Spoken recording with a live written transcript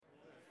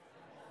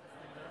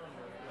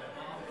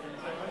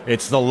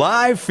It's the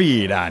live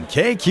feed on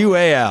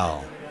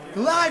KQAL.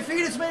 The live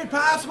feed is made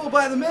possible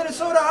by the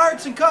Minnesota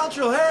Arts and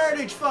Cultural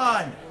Heritage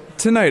Fund.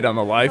 Tonight on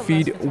the live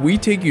feed, we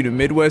take you to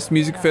Midwest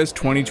Music Fest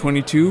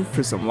 2022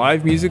 for some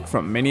live music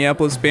from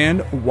Minneapolis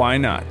band Why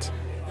Not.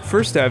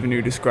 First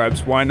Avenue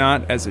describes Why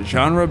Not as a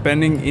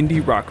genre-bending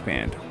indie rock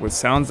band with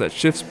sounds that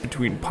shifts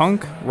between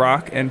punk,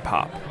 rock, and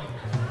pop.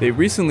 They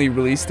recently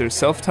released their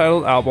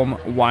self-titled album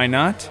Why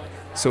Not,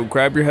 so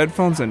grab your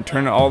headphones and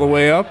turn it all the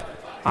way up.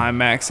 I'm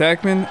Max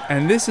Ackman,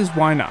 and this is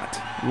Why Not,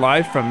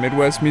 live from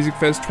Midwest Music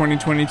Fest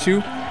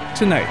 2022,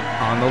 tonight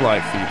on the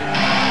live feed.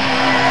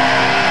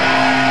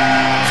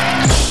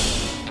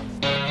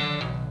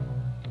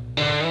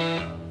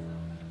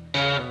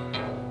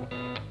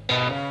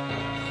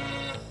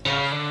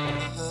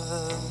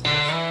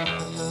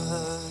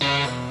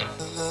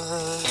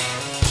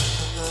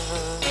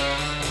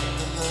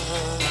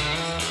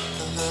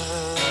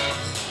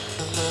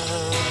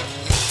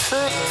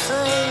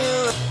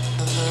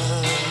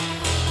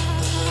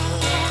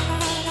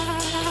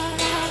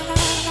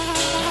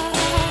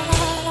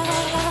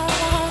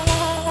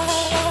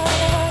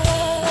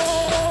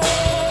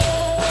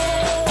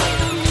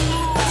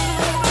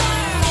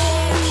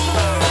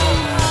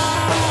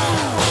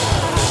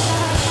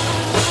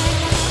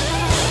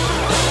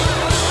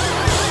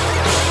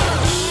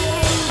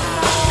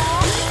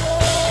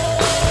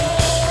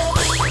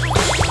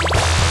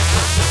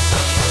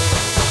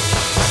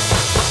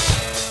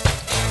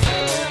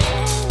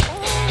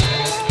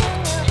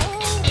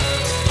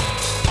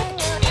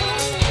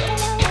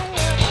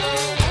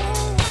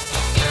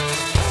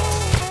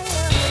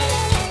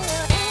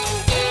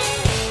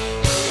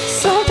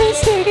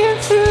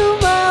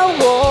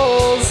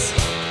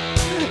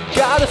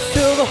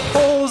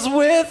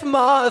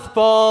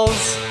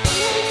 Mothballs.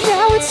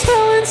 Now it's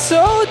smelling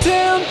so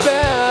damn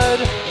bad.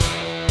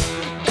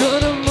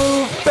 Gonna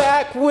move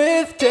back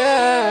with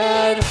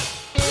Dad.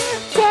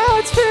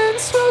 Dad's been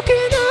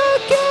smoking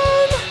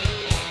again.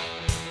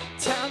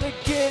 Time to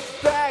get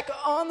back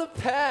on the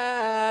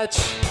patch.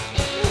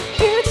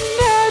 Getting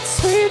that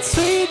sweet,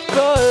 sweet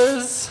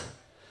buzz.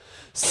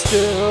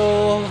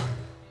 Still.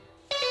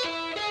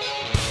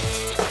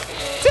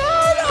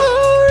 Dad, I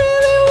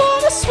really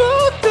wanna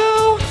smoke though.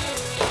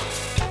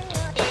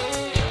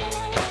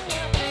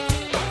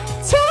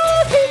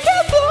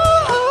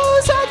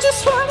 I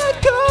just wanna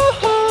go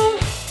home.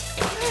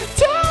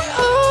 Dad, I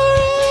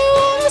really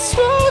wanna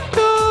smoke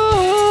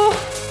though.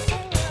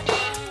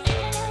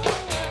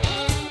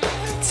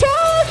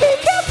 Dad, he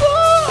can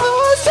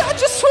blows. I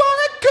just wanna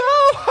go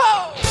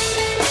home.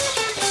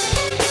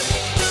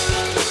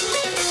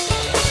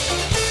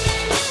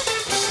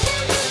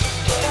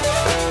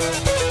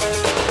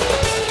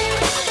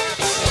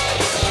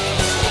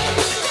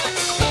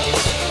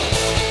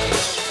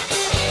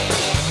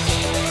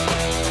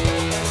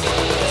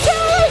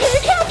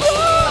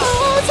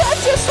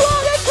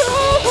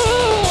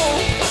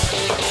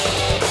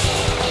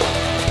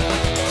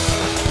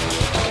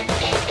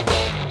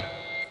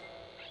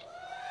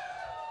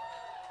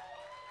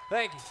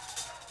 Thank you.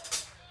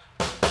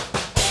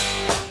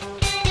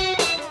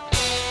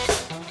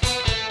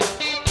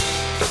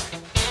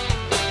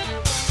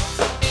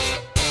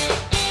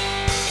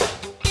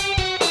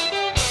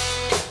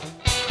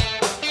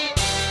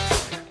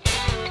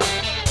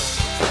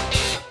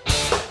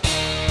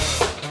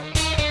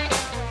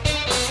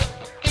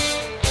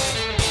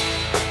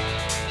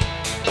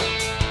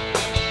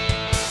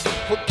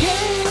 Well,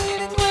 getting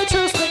in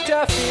retrospect,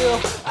 I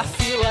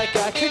feel like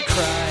I could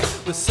cry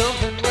with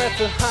something left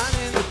behind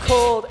in the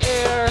cold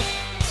air.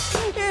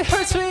 It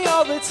hurts me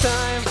all the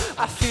time,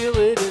 I feel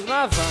it in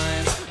my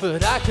vines,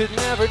 but I could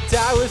never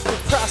die with the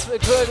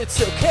prospect. But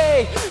it's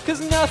okay, cause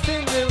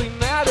nothing really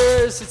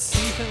matters, it's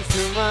seeping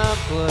through my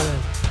blood.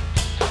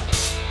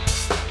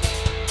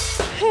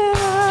 And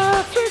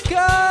I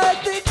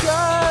forgot that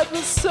God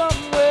was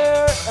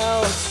somewhere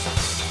else.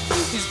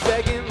 He's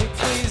begging me,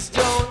 please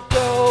don't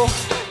go,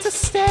 to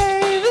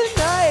stay the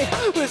night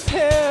with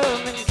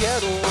him and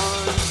get one.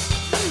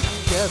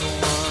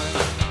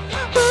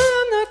 But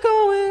I'm not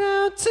going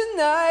out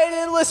tonight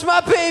unless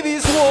my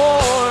baby's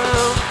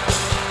warm.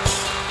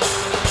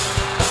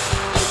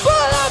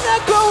 But I'm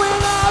not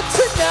going out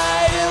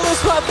tonight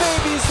unless my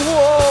baby's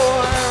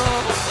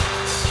warm.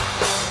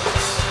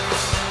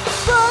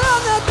 But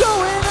I'm not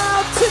going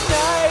out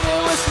tonight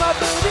unless my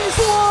baby's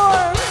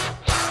warm.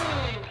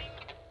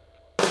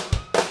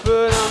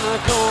 But I'm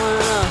not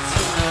going out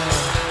tonight.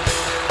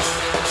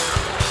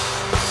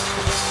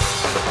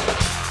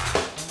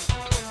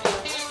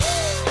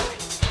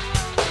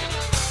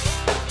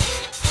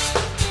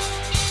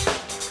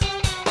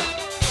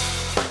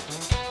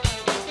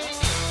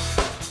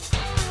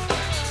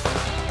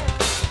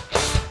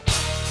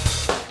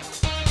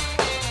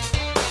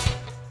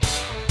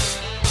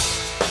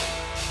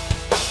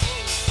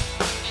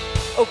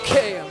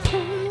 Okay, I'm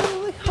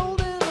really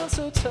holding on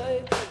so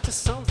tight to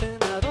something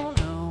I don't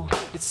know.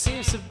 It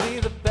seems to be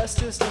the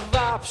bestest of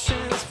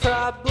options,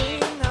 probably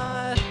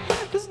not,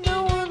 cause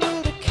no one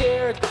really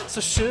cared, so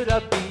should I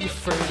be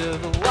afraid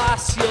of the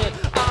loss, yet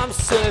I'm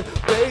sent,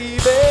 baby.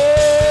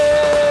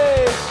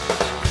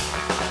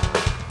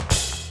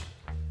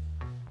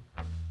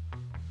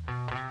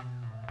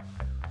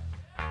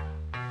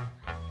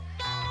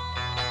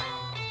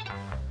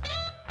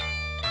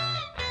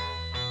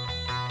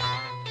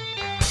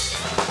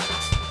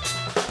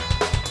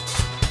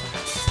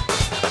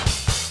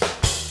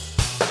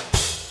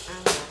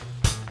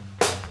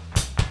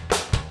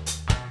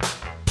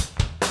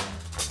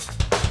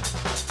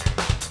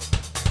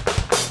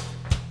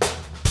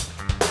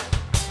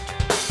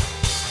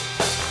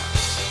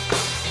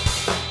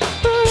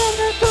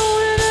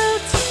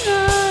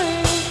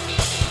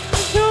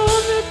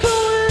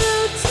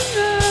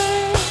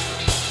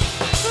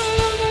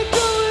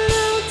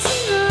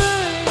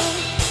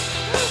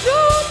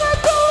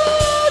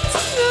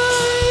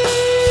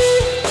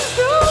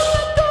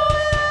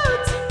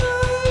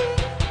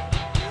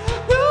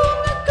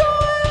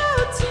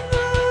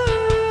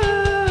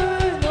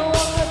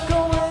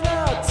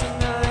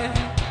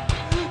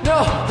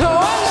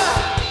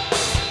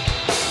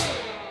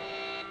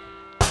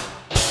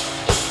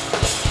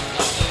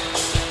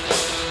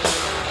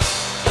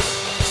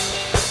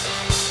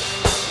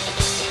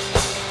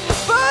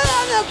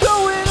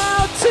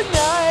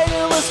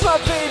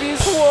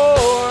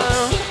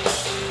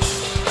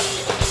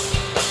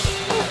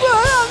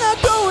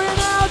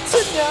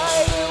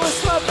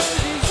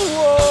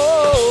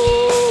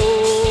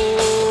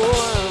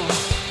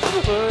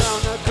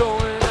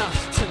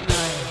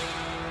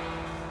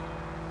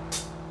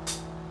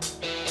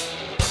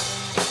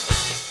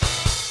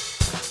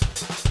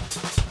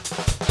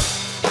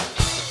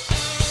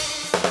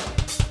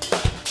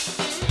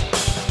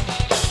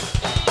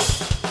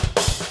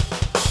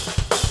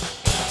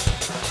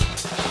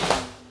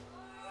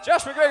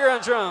 Josh McGregor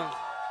on drums.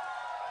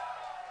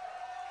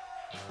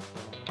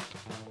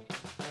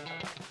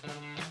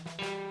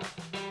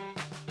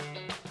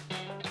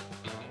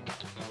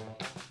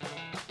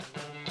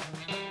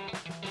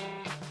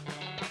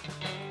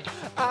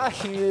 I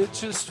hear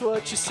just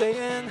what you're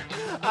saying.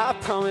 I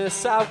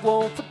promise I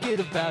won't forget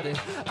about it.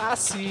 I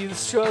see the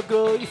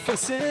struggle you're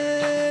facing,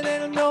 and I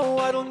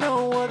don't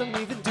know what I'm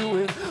even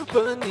doing.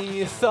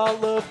 Beneath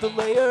all of the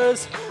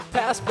layers,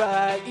 pass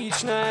by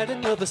each night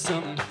another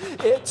something.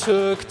 It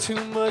took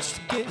too much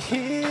to get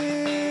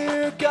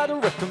here. Gotta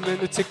recommend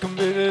to take a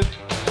minute.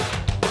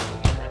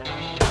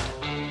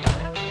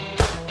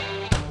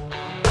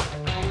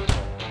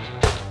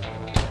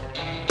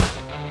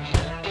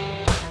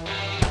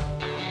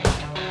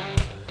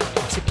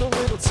 Take a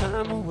little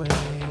time away.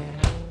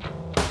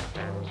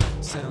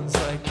 Sounds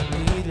like you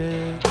need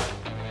it.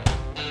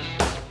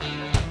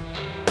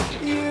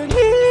 You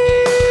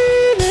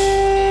need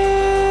it.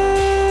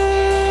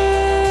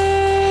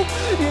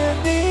 You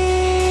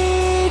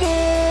need it.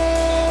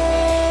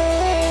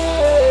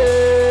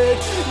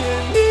 You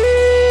need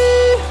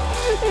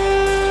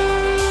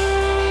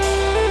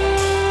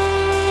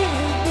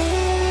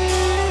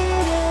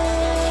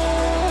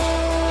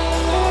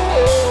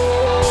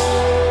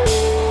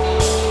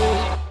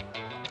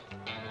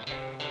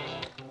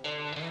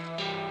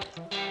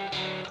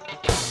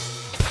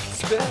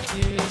Spent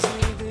years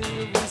needing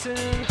a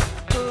reason,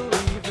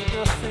 believing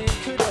nothing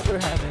could ever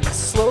happen.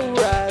 Slow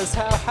rise,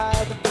 how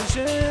high the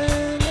vision,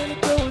 and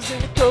it goes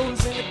and it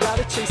goes and it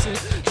gotta chase it.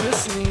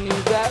 Just need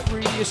that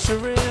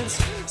reassurance,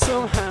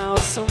 somehow,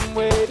 some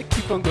way to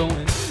keep on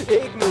going.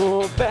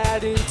 Ignore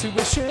bad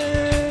intuition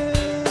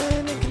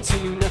and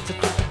continue not to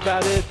think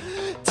about it.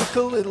 Take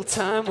a little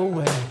time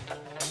away.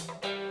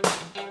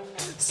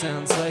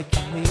 Sounds like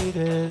you need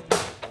it.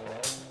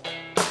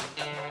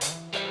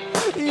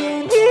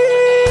 You need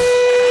it.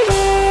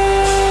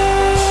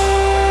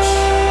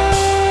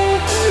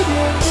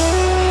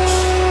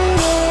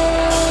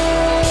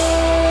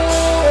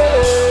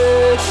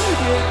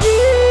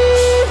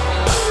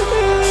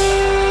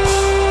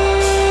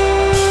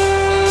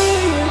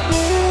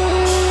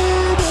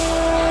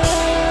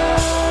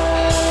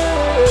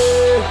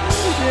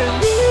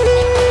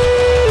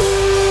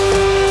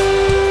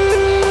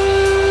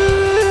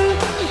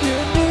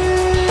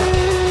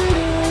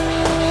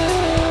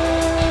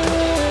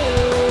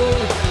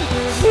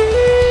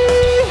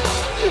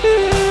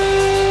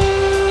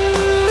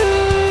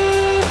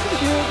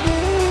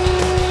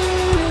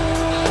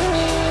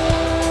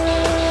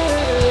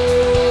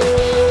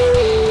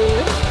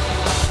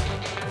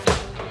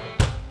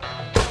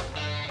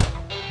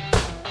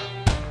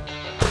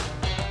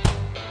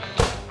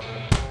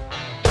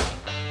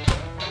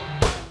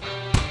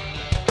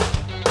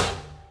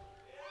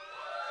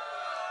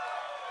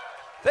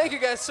 Thank you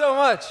guys so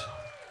much.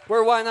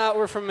 We're Why Not?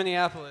 We're from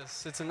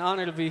Minneapolis. It's an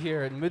honor to be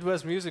here at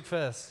Midwest Music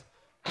Fest.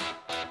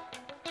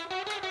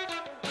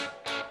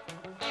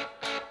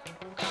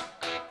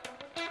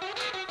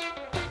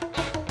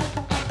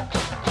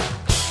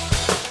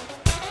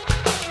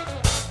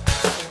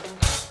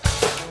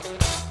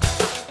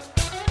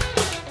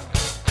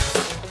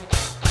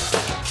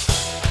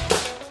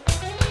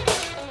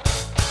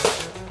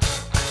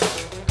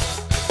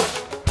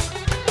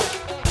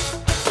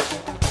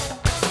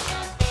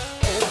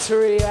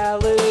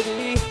 Reality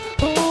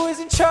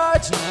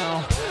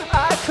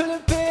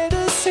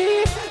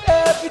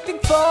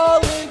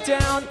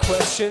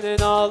destruction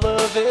and all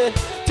of it.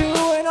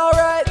 Doing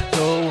alright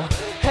though.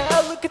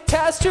 Hell of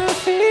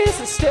catastrophes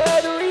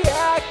instead of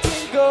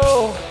reacting.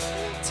 Go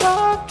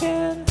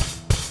talking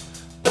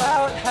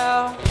about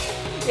how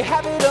you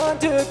have it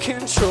under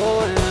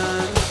control.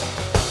 And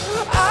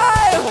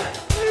I'm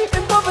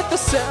in love with the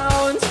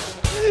sound.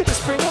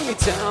 It's bringing me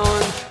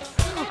down,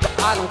 but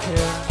I don't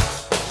care.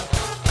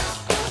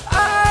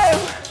 I'm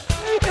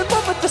in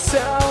love with the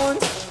sound.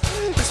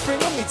 It's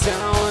bringing me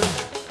down,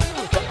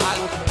 but I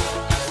don't care.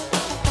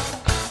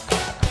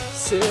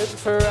 Sitting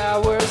for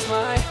hours,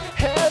 my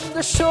head and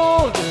the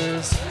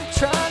shoulders,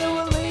 trying to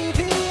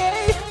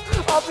alleviate,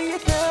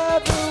 albeit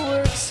never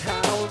works.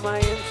 How am I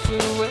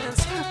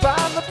influenced by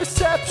my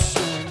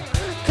perception?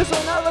 Cause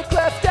when I look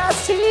left, I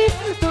see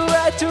the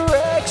right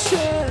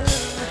direction.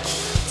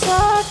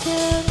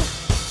 Talking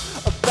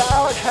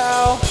about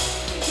how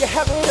you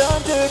have it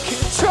under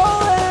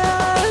control.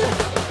 And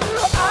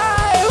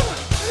I'm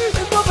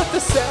in love with the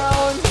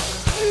sound.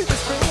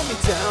 It's bringing me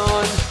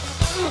down,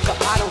 but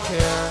I don't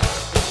care.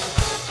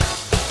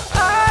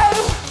 I'm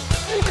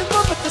in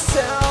love with the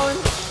sound.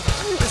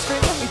 It's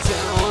bringing me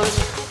down,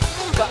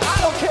 but I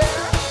don't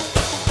care.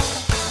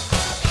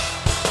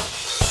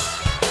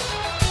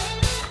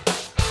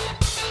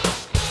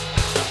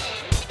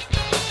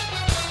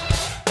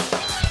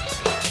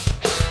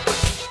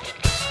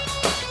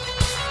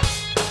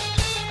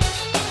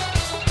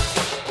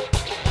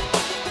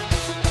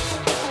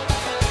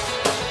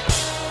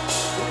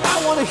 I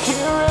wanna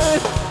hear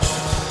it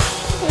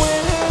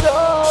when it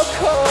all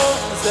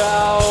comes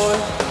out.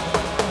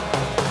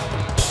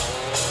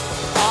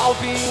 I'll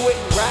be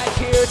waiting right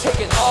here,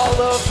 taking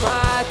all of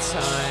my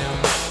time.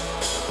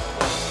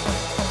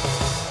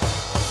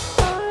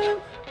 I'm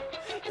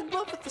in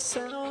love with the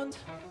sound.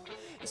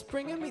 It's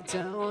bringing me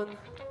down,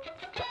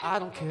 but I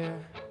don't care.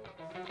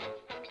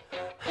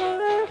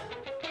 I'm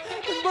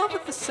in love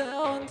with the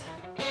sound.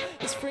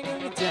 It's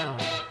bringing me down,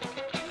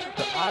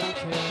 but I don't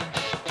care.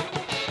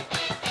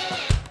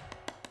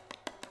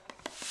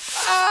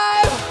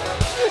 I'm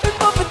in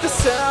love with the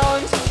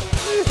sound.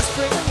 It's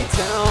bringing me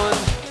down,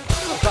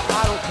 but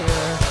I don't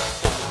care.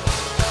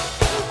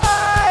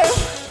 I'm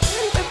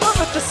in love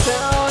with the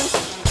sound.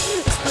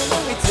 It's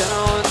bringing me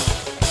down,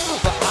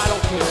 but I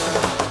don't care.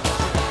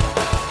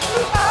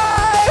 I'm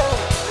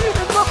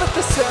in love with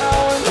the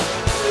sound.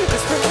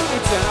 It's bringing me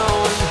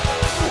down,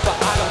 but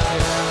I don't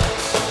care.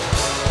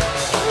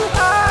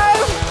 I'm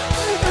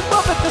in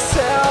love with the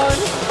sound.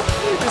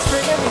 It's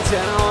bringing me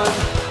down,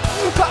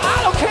 but I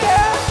don't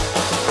care.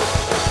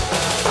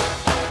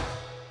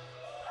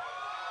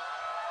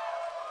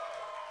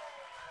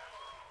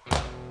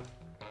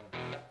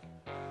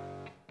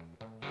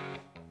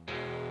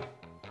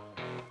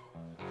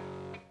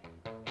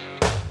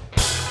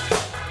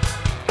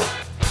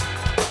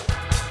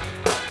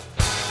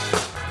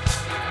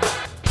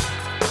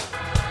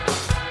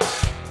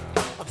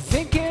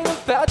 Thinking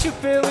about you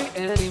barely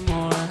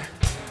anymore.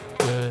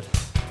 Good.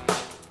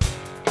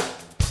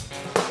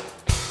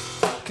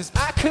 Cause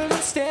I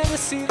couldn't stand to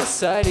see the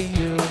sight of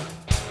you.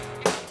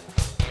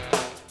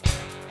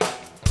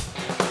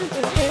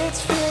 And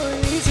it's feeling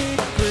easy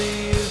to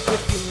breathe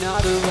with you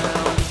not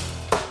around.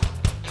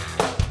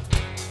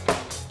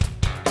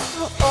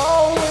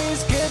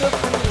 Always get up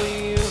and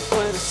leave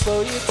when I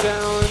slow you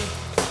down.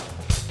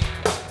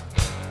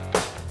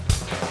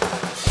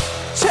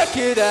 Check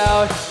it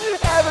out.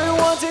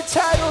 Everyone's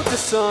entitled to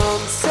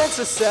some sense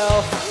of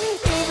self,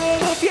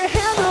 even if you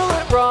handle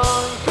it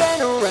wrong.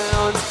 Been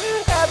around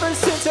ever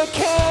since I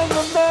can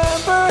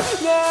remember.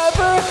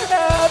 Never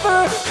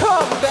ever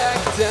come back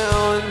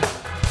down.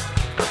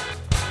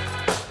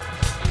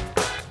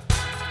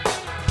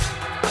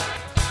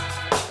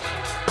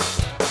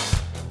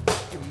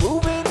 You're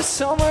moving to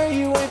somewhere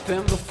you ain't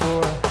been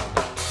before.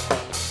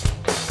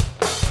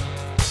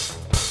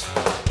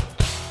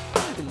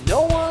 And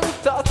no one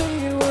thought that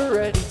you were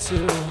ready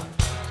to.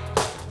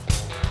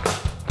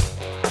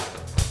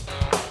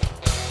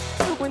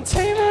 When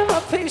taming my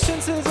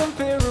patience is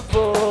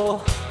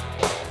unbearable,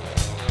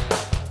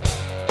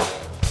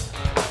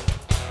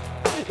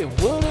 it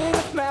wouldn't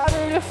have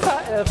mattered if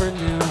I ever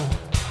knew.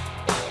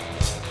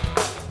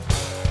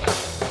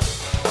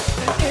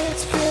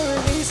 It's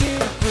feeling easy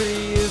to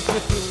breathe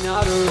with you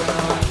not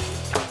around.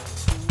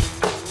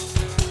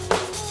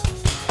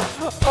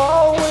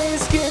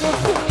 Always get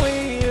up and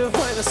leave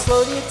when I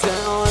slow you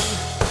down.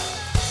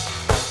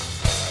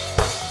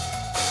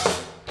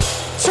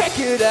 Check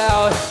it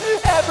out.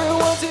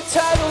 Everyone's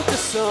entitled to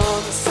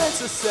some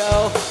sense of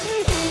self,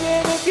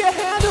 even if you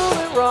handle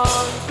it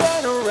wrong.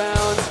 Been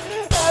around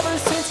ever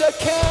since I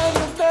can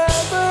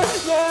remember.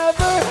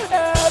 Never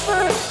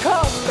ever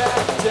come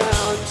back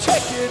down.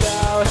 Check it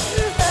out.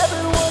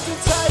 Everyone's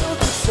entitled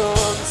to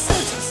some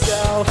sense of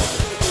self,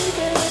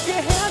 even if you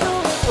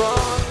handle it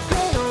wrong.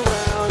 Been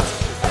around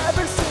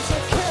ever since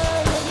I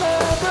can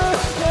remember.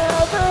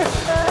 Never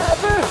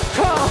ever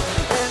come,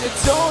 and it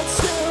don't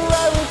sit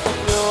right with you,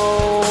 no.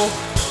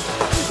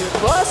 It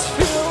must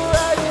feel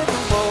right in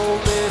the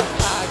moment.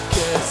 I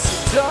guess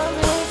you're done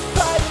with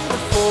fighting the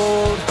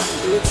fold.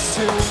 It's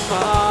too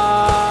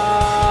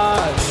much.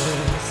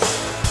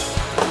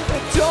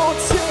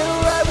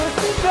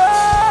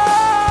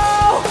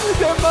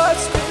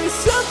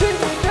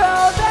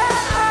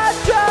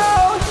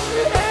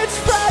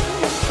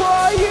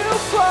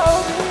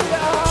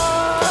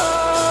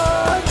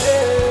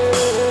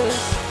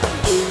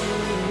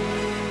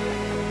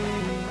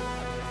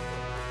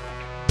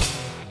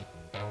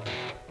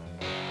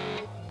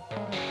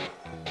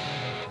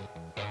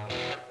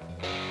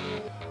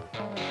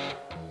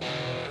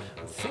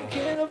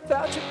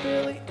 about your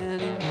Billy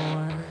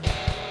anymore.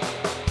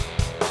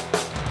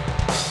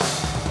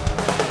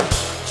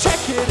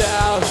 Check it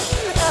out,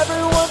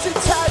 everyone's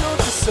entitled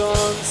to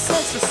some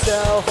sense of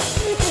self.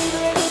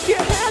 Even if you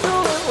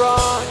handle it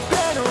wrong,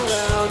 been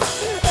around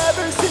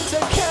ever since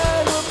I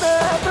can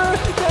remember.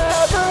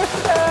 Never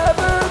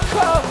ever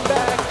come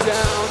back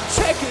down.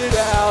 Check it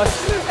out,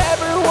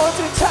 everyone's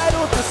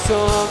entitled to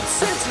some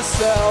sense of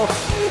self.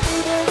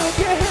 Even if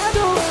you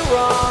handle it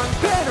wrong,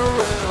 been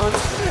around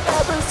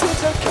ever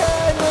since I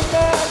can remember.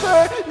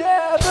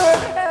 Never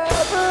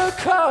ever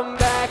come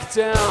back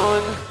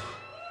down.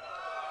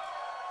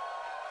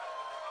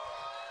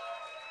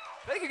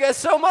 Thank you guys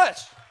so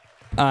much.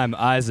 I'm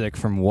Isaac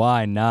from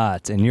Why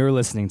Not, and you're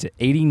listening to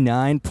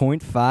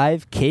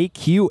 89.5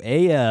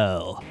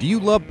 KQAL. Do you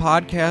love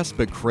podcasts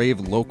but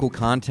crave local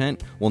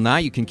content? Well, now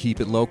you can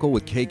keep it local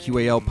with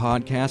KQAL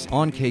Podcasts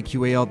on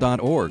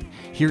KQAL.org.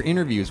 Hear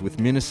interviews with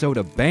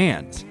Minnesota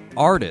bands,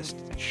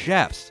 artists,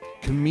 chefs,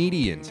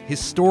 comedians,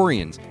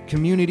 historians,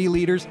 community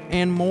leaders,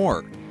 and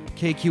more.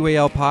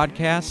 KQAL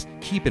Podcasts,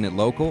 keeping it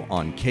local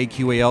on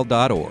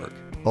KQAL.org.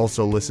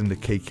 Also listen to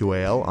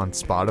KQAL on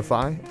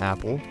Spotify,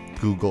 Apple,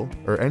 Google,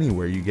 or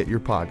anywhere you get your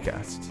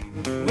podcasts.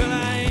 Well,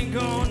 I ain't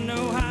going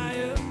no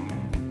higher.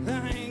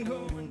 I ain't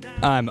going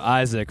down. I'm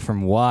Isaac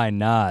from Why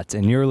Not,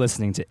 and you're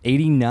listening to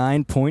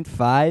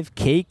 89.5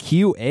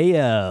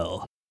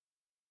 KQAL.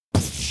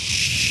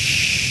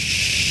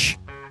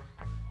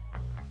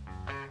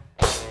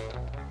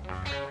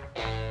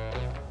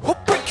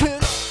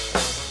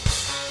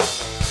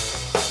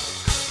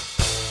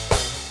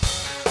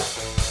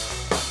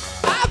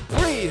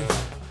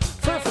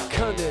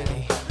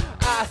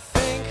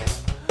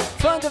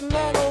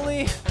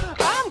 Fundamentally,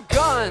 I'm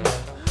gone.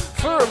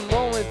 For a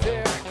moment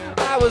there,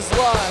 I was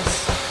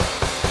lost.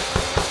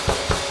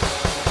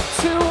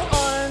 To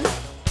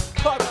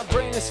unclog my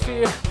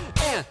brainosphere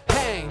and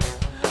hang.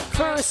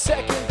 For a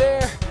second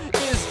there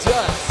is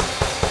dust.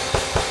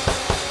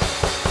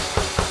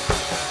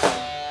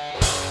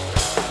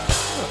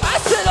 I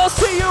said I'll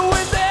see you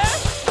in there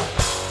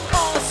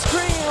on the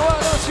screen. Why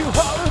don't you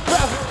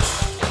holograph it?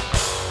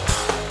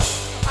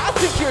 I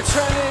think you're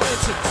turning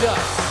into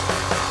dust.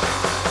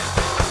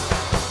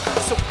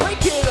 So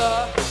break it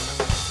up.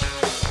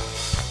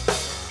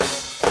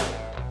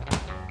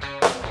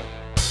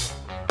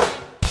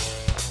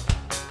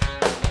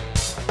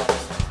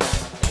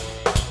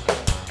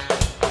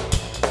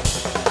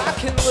 I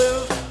can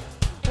live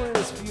when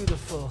it's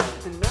beautiful,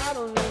 and I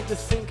don't need to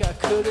think I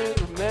couldn't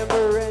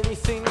remember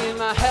anything in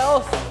my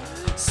health.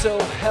 So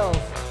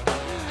health,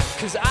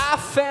 'cause I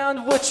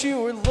found what you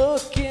were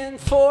looking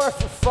for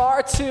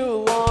far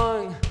too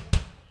long.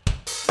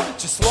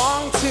 Just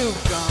long too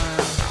gone.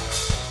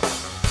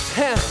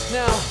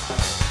 Now,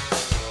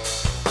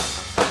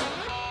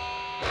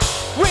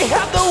 we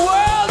have the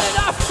world at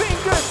our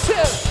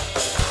fingertips,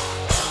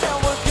 and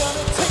we're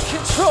gonna take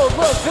control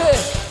of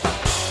it.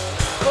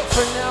 But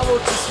for now, we'll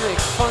just make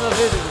fun of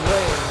it and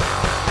wait.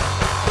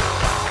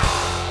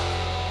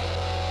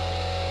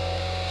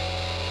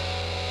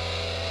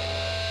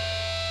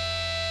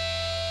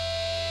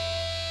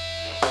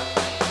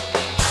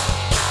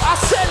 I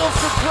settled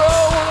for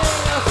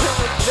growing up in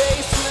the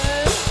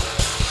basement.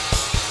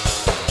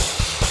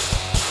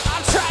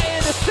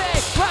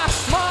 Thank my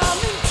mom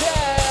and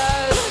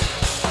dad.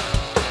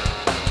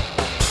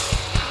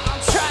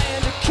 I'm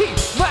trying to keep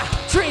my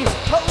dreams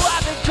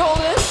alive and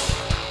golden.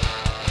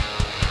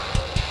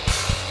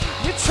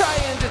 You're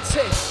trying to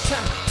take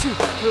time to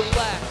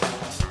relax.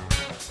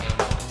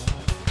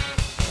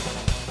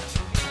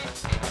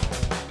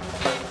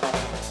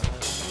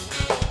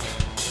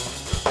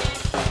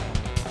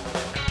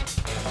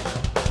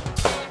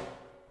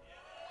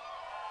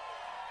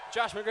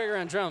 Josh McGregor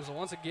on drums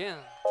once again.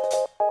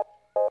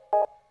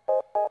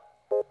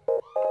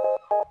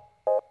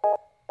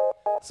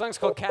 The song's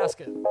called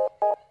Casket.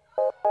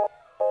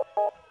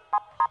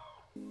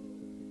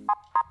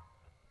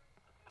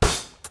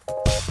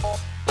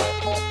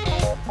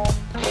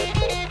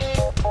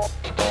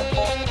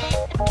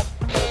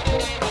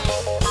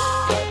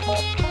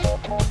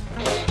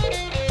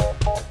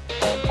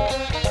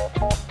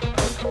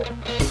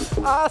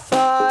 I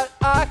thought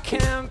I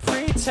can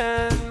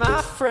pretend,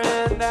 my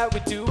friend, that we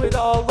do it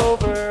all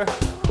over.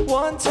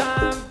 One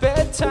time,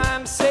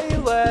 bedtime, say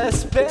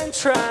less. Been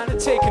trying to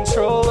take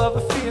control of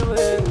a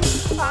feeling.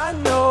 I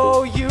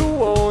know you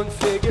won't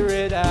figure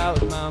it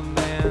out, my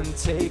man.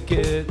 Take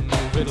it,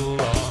 move it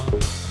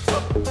along.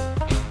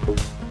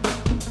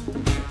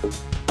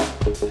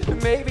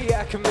 Maybe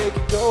I can make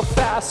it go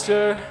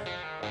faster.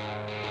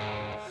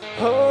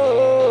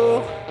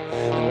 Oh,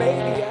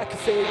 maybe I can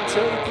fade into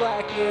the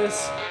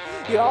blackness.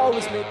 You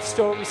always make the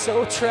story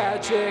so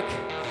tragic.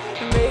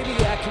 Maybe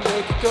I can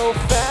make it go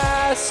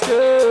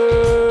faster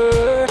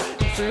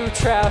through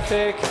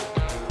traffic.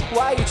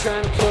 Why you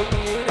trying to put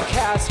me in a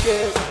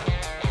casket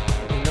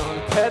and on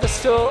a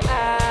pedestal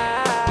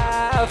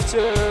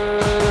after?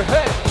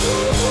 Hey!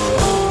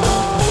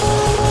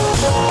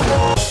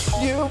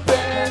 You've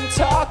been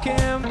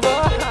talking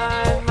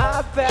behind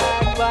my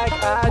back like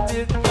I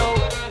didn't know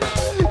it.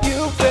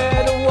 You've been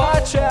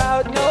reach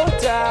out, no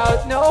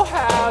doubt, know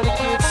how to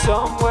get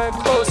somewhere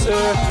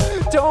closer.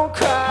 Don't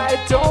cry,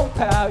 don't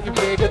pout, you're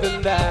bigger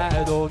than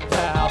that, old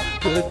pal.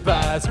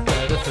 Goodbyes are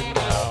better for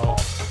now.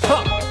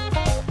 Huh.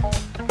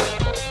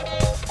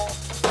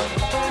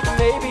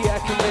 Maybe I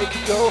can make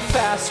it go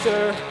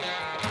faster.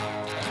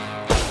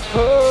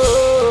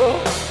 Oh,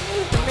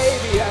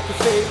 maybe I can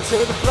fade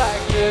into the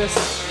blackness.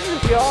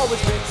 We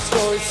always make the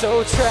story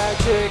so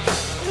tragic.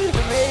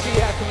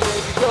 Maybe I can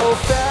make it go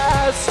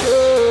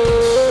faster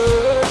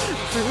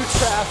through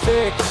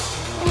traffic.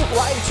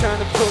 Why you trying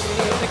to put me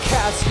in the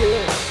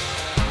casket?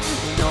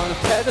 On a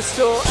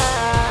pedestal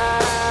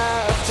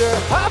after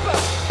Papa.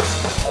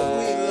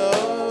 Sweet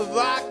love, I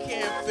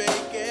can't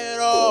fake it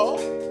all.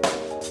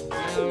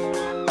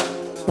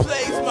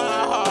 Place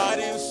my heart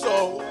and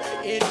soul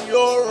in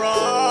your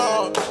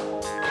arms.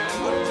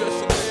 I'm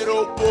just a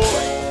little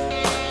boy.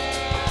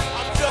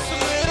 I'm just a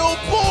little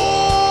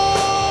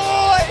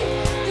boy.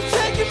 You're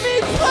taking me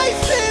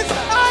places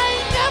I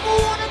ain't never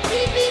wanna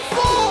be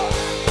before.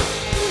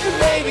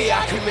 Maybe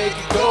I can make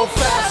it go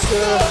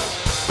faster.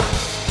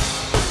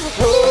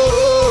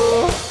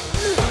 Oh,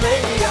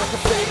 maybe I can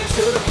fade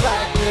into the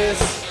blackness.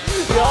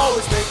 We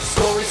always make the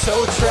story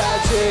so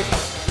tragic.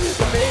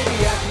 Maybe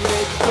I can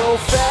make it go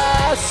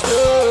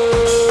faster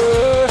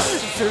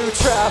through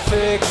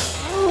traffic.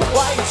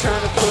 Why you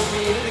trying to put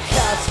me in the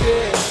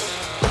casket?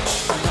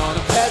 On a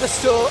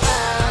pedestal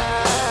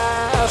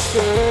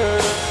after.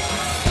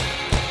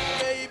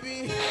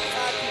 Maybe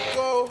I could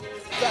go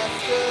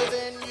faster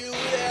than you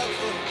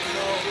ever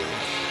know.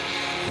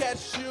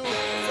 Catch you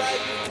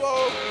right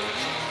before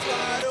you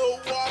try to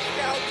walk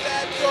out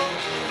that door.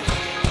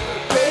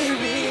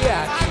 Baby, I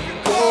can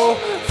go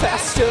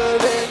faster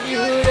than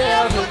you'd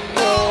ever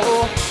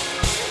know.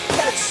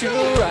 Catch you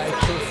right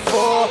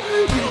before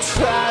you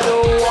try to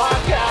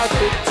walk out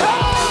the door.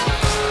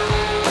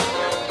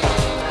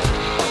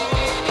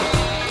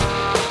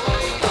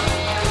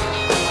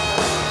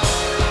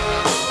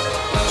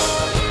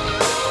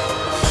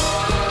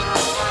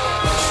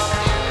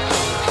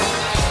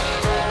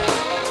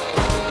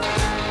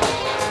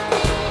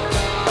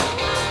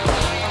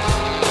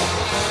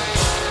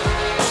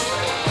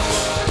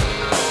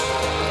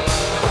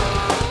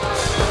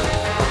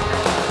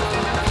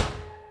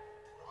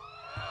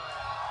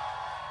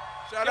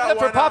 Shout Give it out up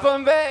for Why Not? Papa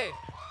and Bay.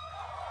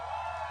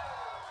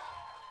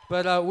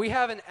 But we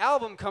have an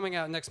album coming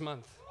out next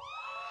month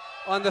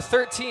on the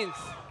 13th,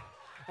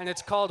 and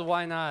it's called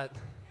Why Not?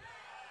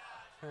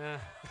 No,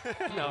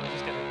 I'm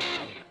just kidding.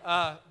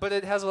 But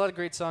it has a lot of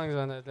great songs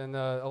on it, and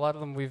a lot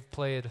of them we've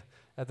played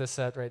at this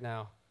set right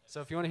now.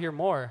 So if you want to hear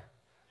more,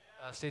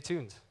 stay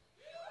tuned.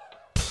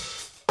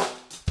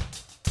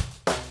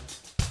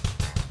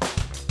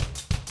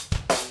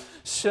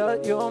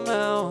 Shut your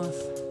mouth.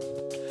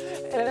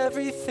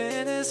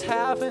 Everything is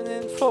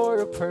happening for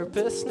a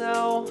purpose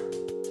now.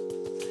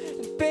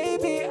 And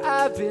baby,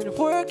 I've been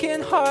working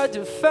hard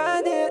to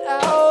find it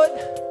out.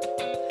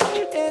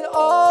 And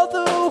all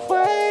the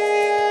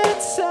way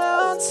it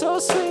sounds so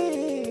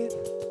sweet.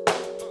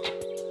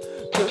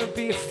 Gonna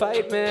be a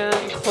fight, man,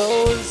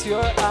 close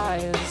your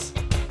eyes.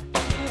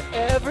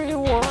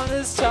 Everyone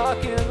is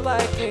talking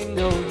like they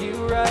know you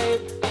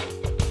right.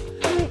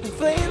 And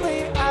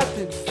lately I've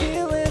been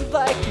feeling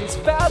like it's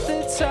about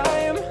the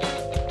time.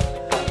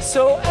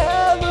 So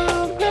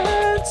elementary,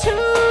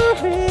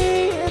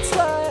 it's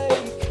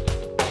like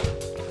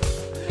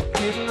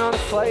getting on a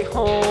flight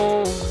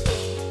home.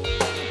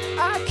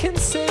 I can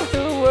say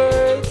the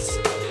words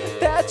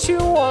that you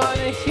want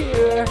to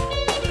hear,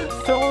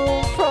 throw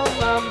them from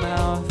my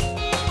mouth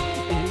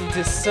in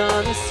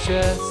dishonest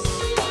stress.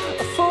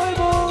 A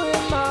foible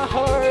in my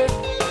heart,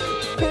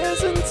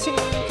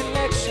 Byzantine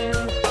connection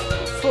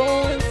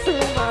flowing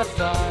through my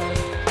thought.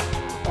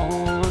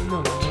 Oh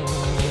no.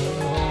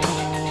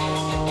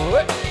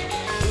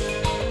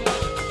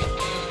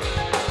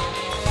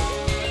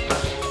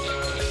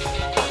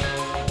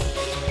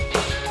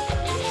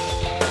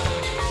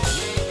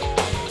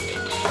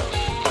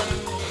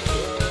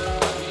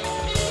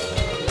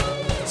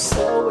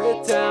 Slow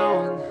it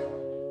down.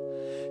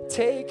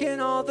 Taking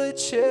all the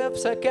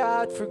chips I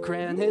got for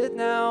granted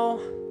now.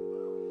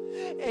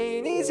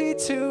 Ain't easy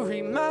to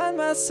remind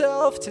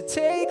myself to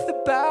take the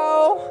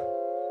bow.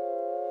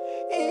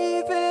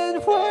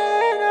 Even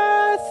when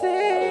I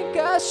think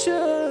I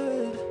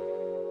should.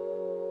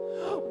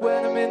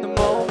 When I'm in the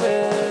moment.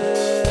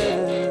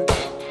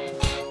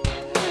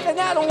 And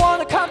I don't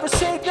want to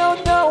conversate, no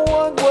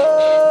one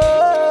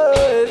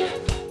would.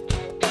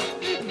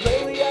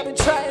 Lately I've been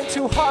trying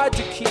too hard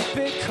to keep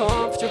it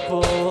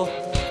comfortable.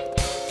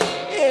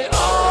 In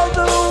all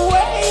the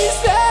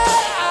ways that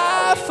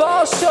I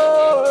fall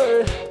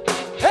short.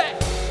 Hey!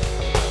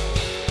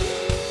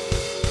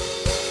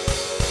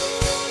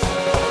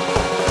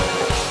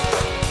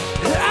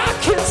 I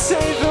can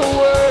say the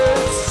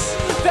words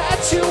that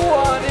you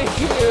want to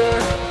hear,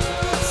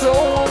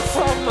 throw them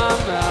from my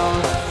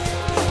mouth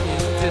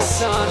in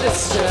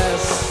dishonest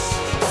stress.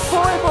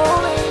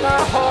 Foible in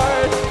my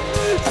heart,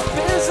 the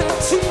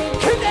Byzantine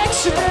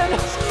connection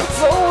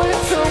flowing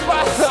through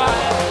my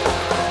thought.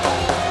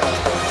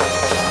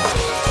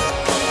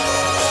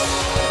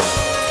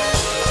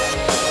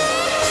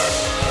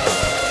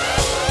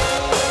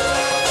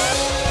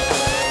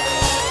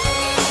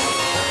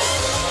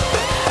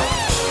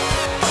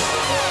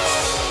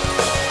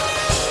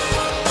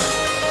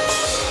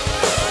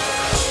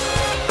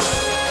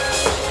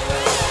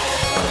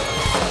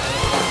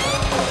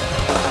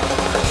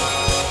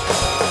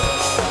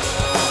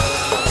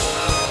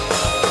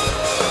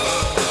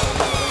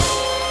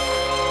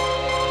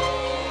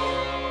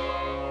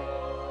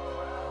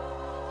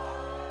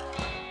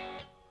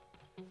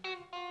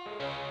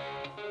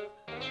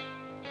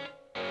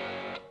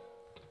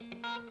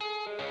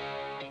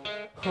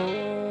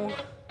 Oh,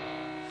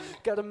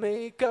 gotta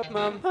make up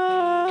my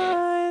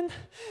mind.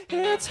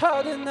 It's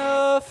hard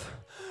enough,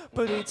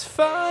 but it's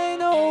fine,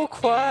 oh,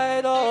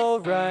 quite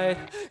alright.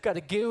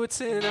 Gotta get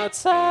what's in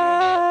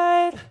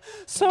outside.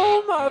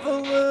 So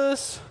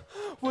marvelous.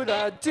 What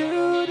I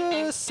do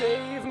to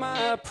save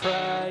my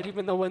pride,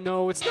 even though I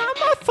know it's not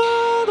my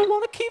fault. I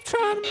wanna keep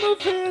trying to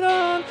move it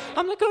on.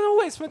 I'm not gonna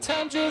waste my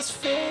time just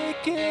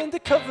faking to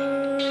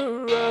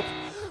cover up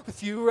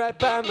with you right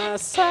by my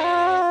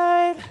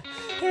side.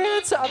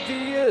 It's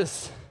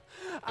obvious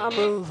I'm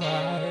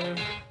alive.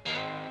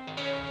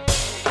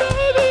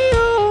 Baby,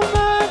 you're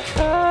my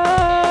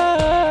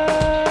kind.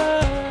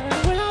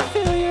 When I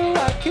feel you,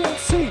 I can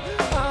see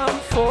I'm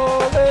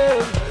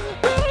falling.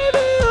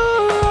 Baby,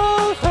 you're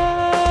alright.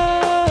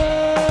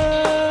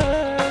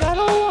 I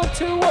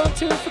don't want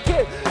to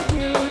forget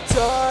you,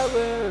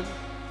 darling.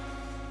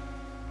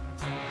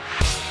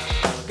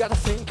 Gotta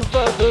think of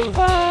other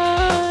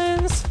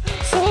lines,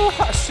 so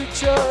harsh to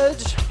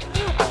judge.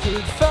 I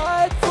could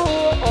fight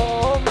for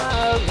all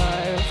my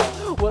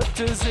life. What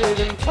does it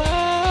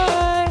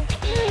imply?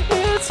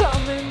 It's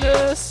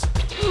ominous,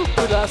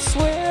 but I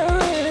swear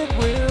it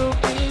will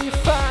be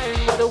fine.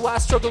 Why do I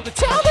struggle to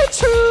tell the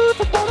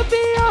truth? I wanna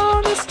be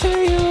honest to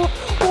you.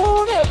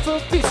 Won't ever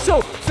be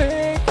so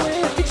fake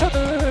with each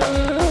other.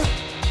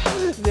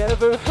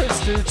 Never hurts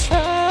to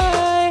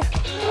try.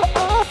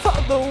 I'll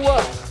follow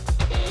up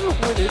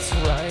when it's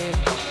right.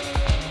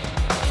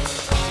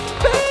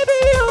 Baby,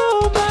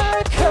 you're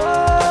my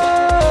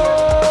kind.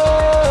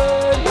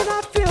 When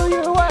I feel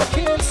you, I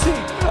can see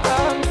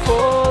I'm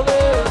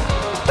falling.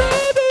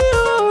 Baby,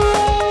 you're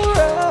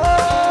alright.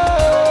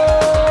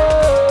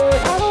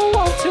 I don't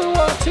want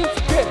to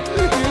forget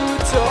you,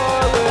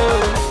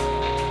 darling.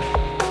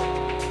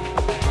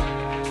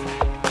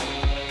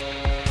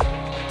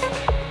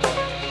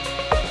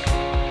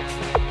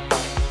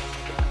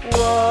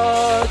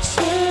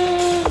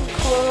 Watching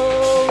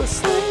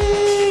closely,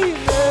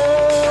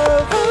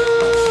 never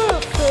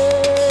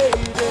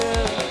fading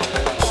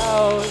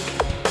out,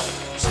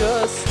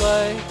 just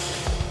like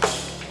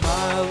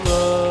my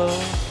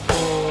love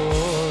for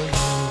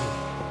you.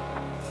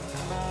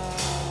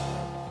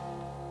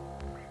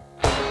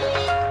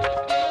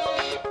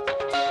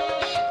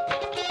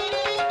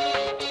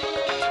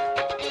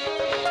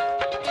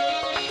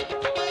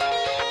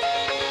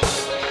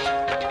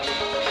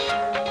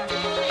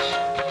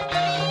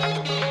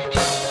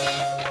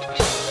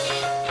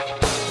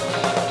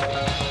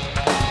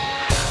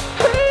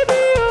 Baby,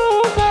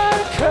 you're my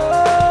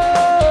kind.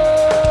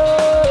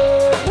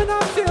 When I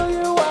feel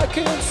you, I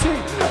can see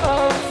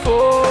I'm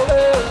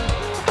falling.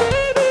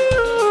 Baby,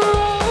 you're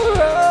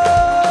alright.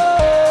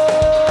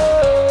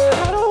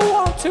 I don't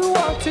want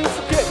to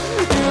forget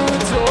you,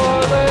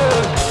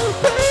 darling.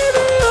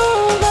 Baby,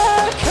 you're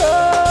my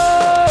kind.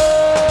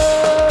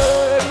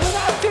 When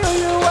I feel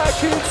you, I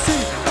can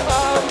see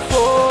I'm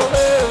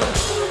falling.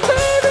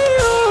 Baby,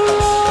 you're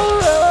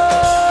alright.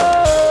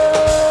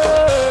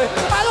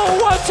 I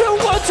don't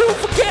want to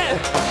forget.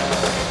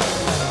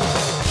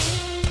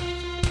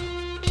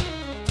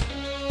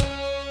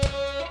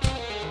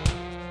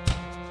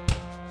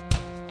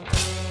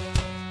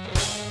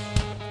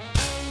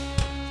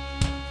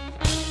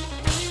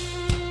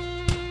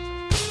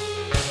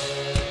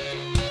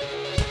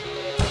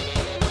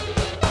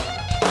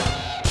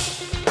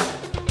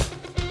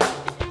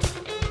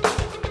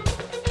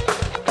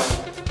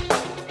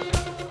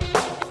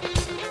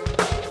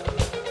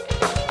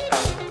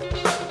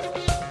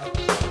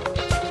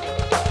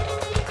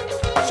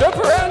 Jump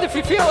around if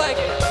you feel like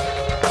it.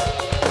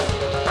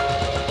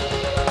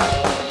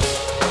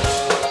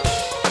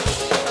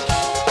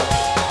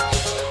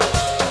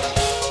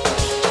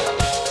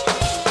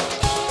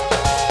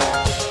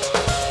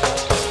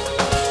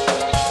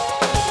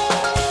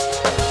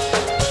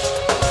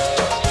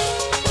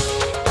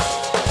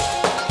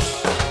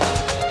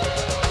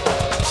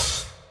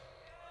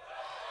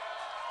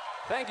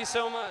 Thank you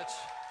so much.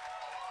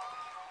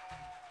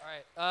 All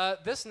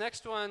right, this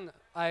next one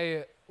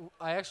I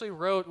actually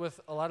wrote with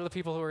a lot of the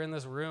people who are in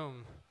this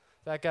room.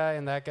 That guy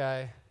and that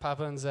guy,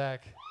 Papa and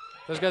Zach.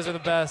 Those guys are the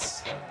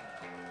best.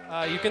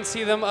 You can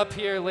see them up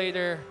here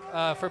later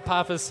for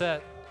Papa's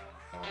set.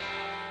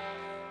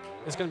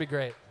 It's gonna be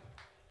great.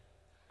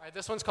 All right,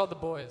 this one's called The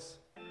Boys.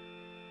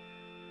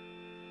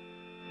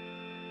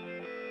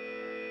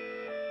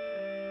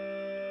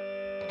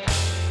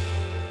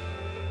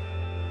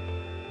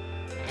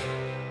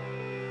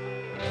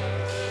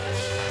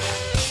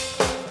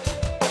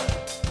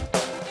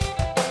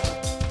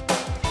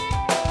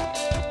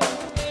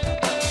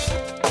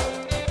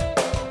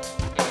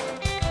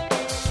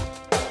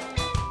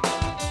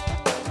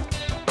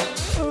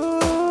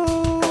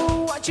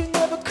 Ooh, why'd you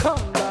never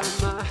come by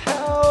my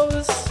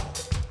house?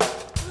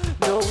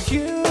 No,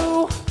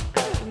 you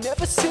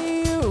never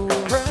see you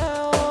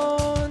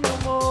around no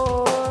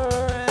more.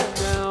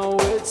 And now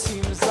it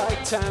seems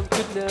like time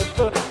could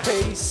never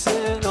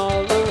hasten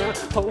all around,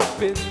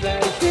 hoping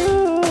that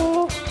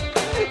you,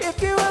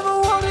 if you ever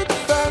wanted to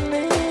find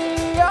me,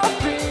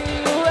 I'll be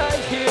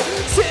right here,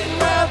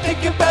 sitting around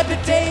thinking about the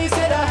days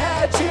that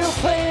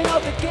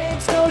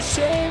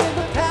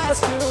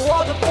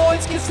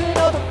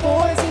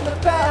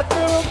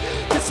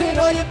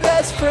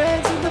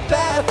friends in the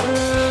bathroom.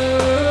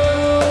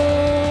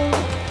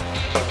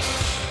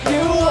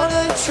 You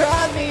wanna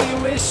try me,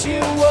 wish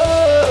you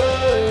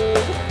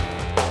would.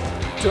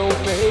 Don't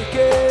make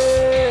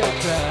it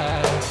bad.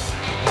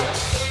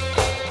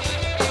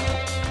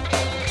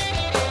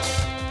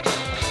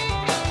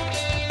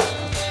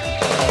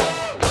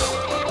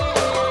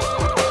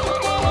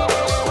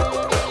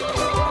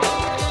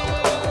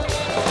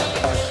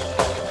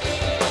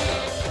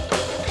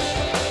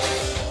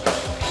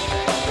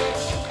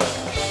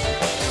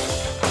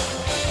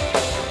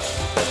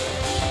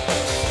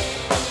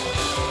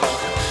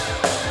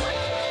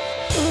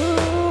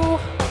 Ooh,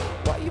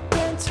 why you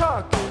been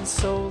talking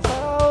so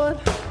loud?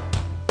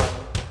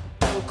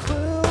 No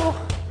clue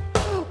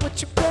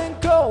what you been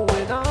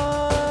going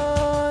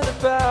on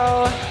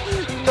about.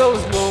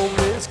 Those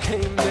moments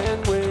came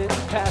and went,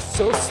 past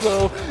so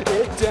slow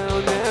it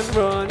down and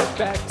run it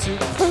back to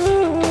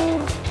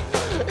prove.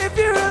 If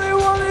you really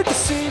wanted to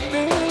see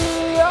me,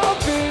 I'll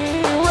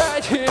be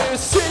right here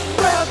sitting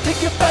around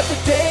thinking about the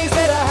days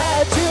that I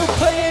had to,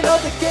 playing all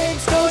the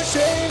games, no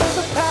shame in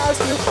the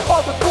past.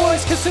 All the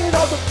boys kissing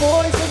all the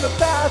boys in the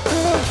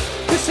bathroom,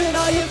 kissing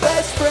all your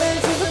best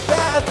friends in the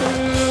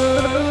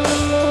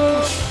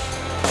bathroom.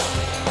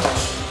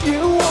 You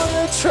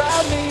wanna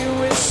try me,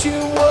 wish you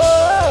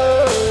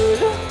would.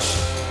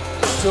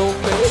 Don't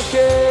make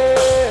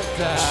it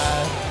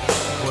that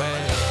way.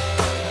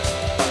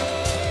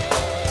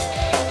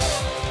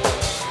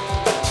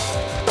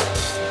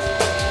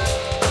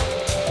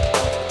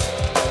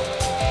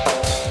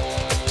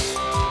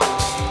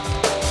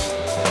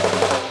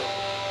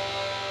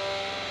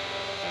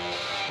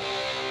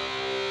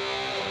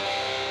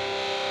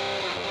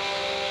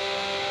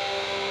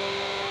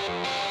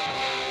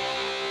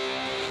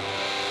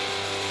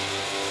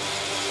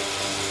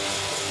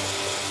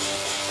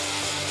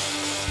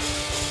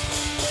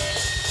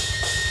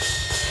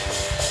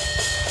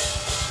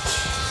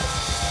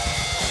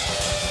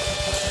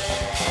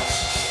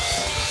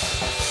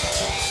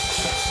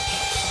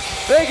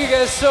 Thank you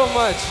guys so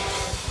much.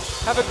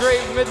 Have a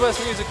great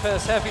Midwest Music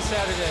Fest. Happy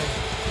Saturday.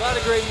 A lot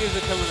of great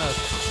music coming up.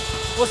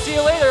 We'll see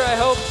you later, I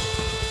hope.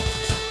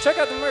 Check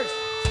out the merch.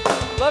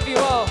 Love you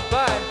all.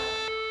 Bye.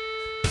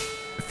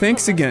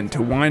 Thanks again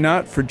to Why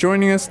Not for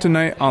joining us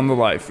tonight on the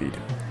live feed.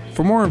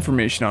 For more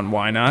information on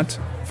Why Not,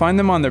 find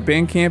them on their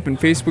Bandcamp and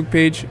Facebook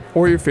page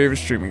or your favorite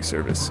streaming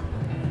service.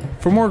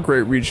 For more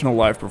great regional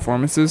live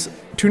performances,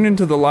 tune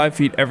into the live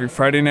feed every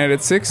Friday night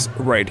at 6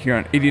 right here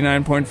on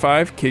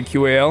 89.5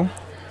 KQAL,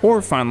 or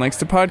find links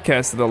to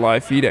podcasts of the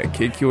live feed at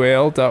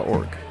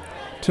kqal.org.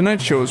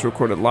 Tonight's show is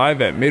recorded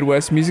live at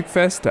Midwest Music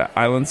Fest at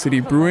Island City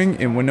Brewing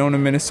in Winona,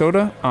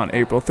 Minnesota on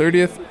April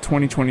 30th,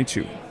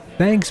 2022.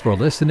 Thanks for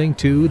listening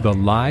to The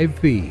Live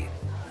Feed.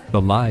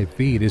 The Live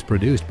Feed is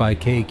produced by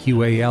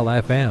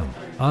KQAL-FM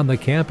on the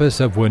campus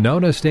of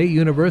Winona State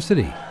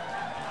University.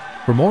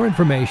 For more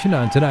information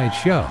on tonight's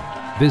show,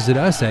 visit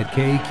us at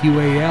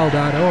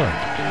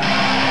kqal.org.